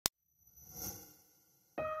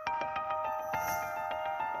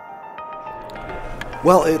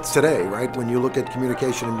Well, it's today, right? When you look at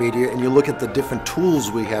communication and media and you look at the different tools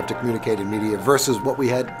we have to communicate in media versus what we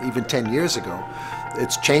had even 10 years ago,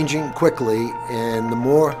 it's changing quickly, and the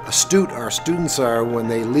more astute our students are when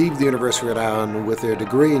they leave the University of Rhode Island with their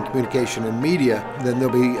degree in communication and media, then they'll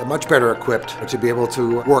be much better equipped to be able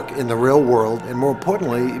to work in the real world and, more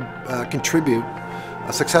importantly, contribute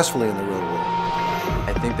successfully in the real world.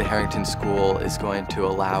 I think the Harrington School is going to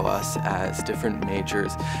allow us as different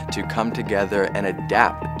majors to come together and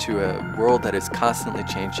adapt to a world that is constantly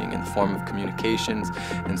changing in the form of communications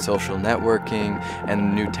and social networking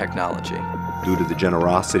and new technology. Due to the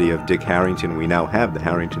generosity of Dick Harrington, we now have the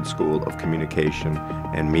Harrington School of Communication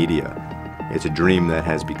and Media. It's a dream that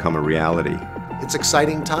has become a reality. It's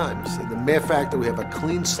exciting times. The mere fact that we have a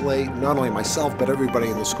clean slate, not only myself, but everybody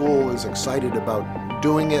in the school is excited about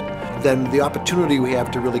doing it, then the opportunity we have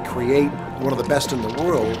to really create one of the best in the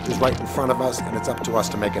world is right in front of us, and it's up to us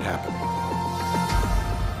to make it happen.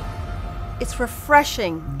 It's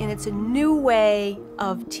refreshing, and it's a new way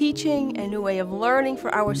of teaching, a new way of learning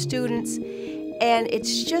for our students, and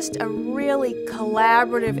it's just a really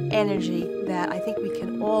collaborative energy that I think we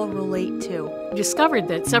can all relate to. We discovered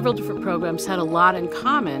that several different programs had a lot in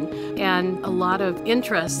common and a lot of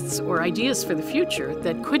interests or ideas for the future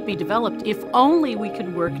that could be developed if only we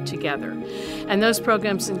could work together. And those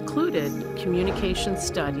programs included communication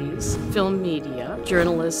studies, film media,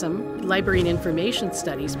 journalism, library and information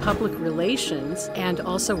studies, public relations, and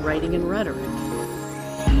also writing and rhetoric.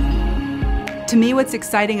 To me, what's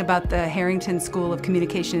exciting about the Harrington School of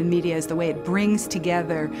Communication and Media is the way it brings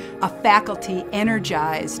together a faculty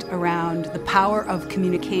energized around the power of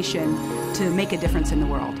communication to make a difference in the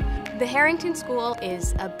world. The Harrington School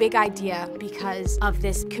is a big idea because of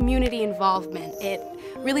this community involvement. It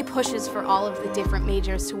really pushes for all of the different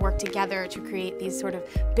majors to work together to create these sort of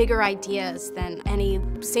bigger ideas than any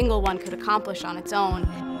single one could accomplish on its own.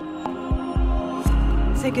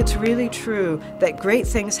 I think it's really true that great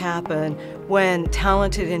things happen when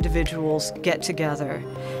talented individuals get together.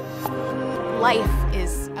 Life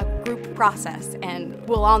is a group process, and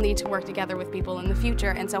we'll all need to work together with people in the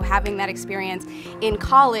future, and so having that experience in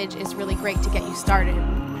college is really great to get you started.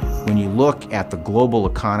 When you look at the global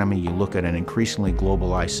economy, you look at an increasingly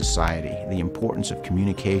globalized society, the importance of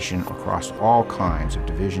communication across all kinds of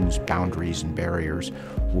divisions, boundaries, and barriers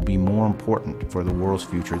will be more important for the world's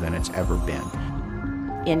future than it's ever been.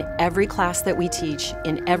 In every class that we teach,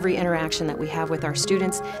 in every interaction that we have with our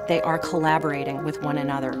students, they are collaborating with one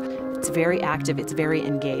another. It's very active, it's very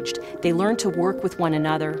engaged. They learn to work with one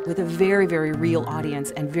another with a very, very real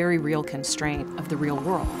audience and very real constraint of the real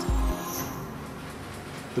world.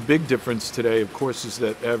 The big difference today, of course, is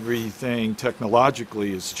that everything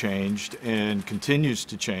technologically has changed and continues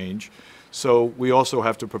to change. So we also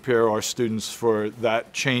have to prepare our students for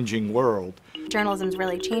that changing world. Journalism is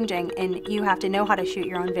really changing, and you have to know how to shoot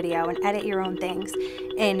your own video and edit your own things.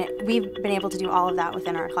 And we've been able to do all of that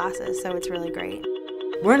within our classes, so it's really great.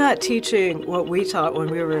 We're not teaching what we taught when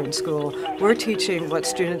we were in school. We're teaching what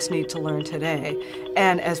students need to learn today.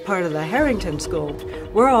 And as part of the Harrington School,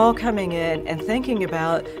 we're all coming in and thinking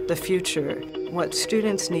about the future, what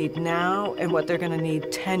students need now and what they're going to need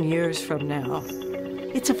 10 years from now.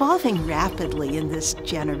 It's evolving rapidly in this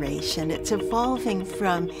generation. It's evolving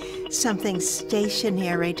from something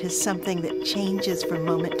stationary to something that changes from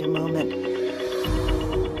moment to moment.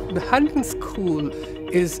 The Harrington School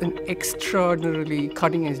is an extraordinarily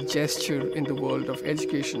cutting-edge gesture in the world of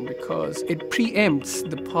education because it preempts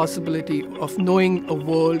the possibility of knowing a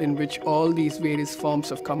world in which all these various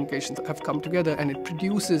forms of communication have come together, and it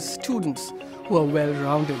produces students who are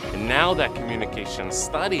well-rounded. And now that communication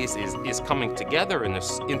studies is coming together in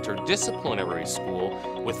this interdisciplinary school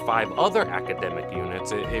with 5 other academic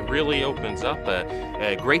units, it really opens up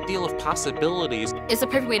a great deal of possibilities. It's a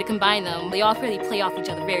perfect way to combine them. They all really play off each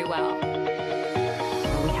other very well.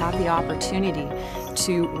 We have the opportunity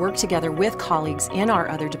to work together with colleagues in our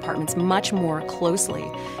other departments much more closely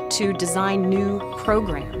to design new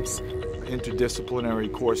programs.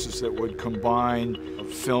 Interdisciplinary courses that would combine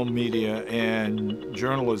film media and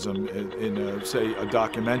journalism in say, a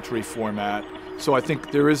documentary format. So I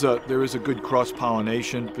think there is a good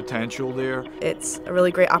cross-pollination potential there. It's a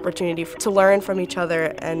really great opportunity to learn from each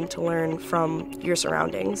other and to learn from your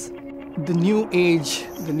surroundings. The new age,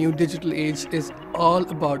 the new digital age, is all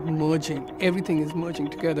about merging. Everything is merging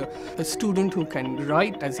together. A student who can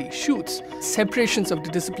write as he shoots. Separations of the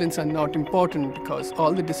disciplines are not important because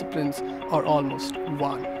all the disciplines are almost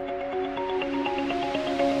one.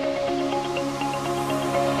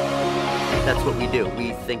 That's what we do.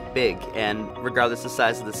 We think big, and regardless of the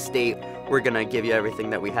size of the state, we're going to give you everything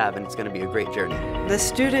that we have, and it's going to be a great journey. The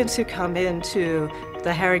students who come into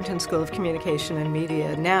the Harrington School of Communication and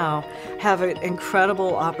Media now have an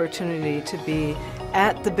incredible opportunity to be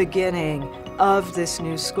at the beginning of this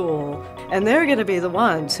new school, and they're going to be the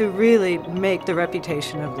ones who really make the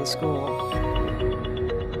reputation of the school.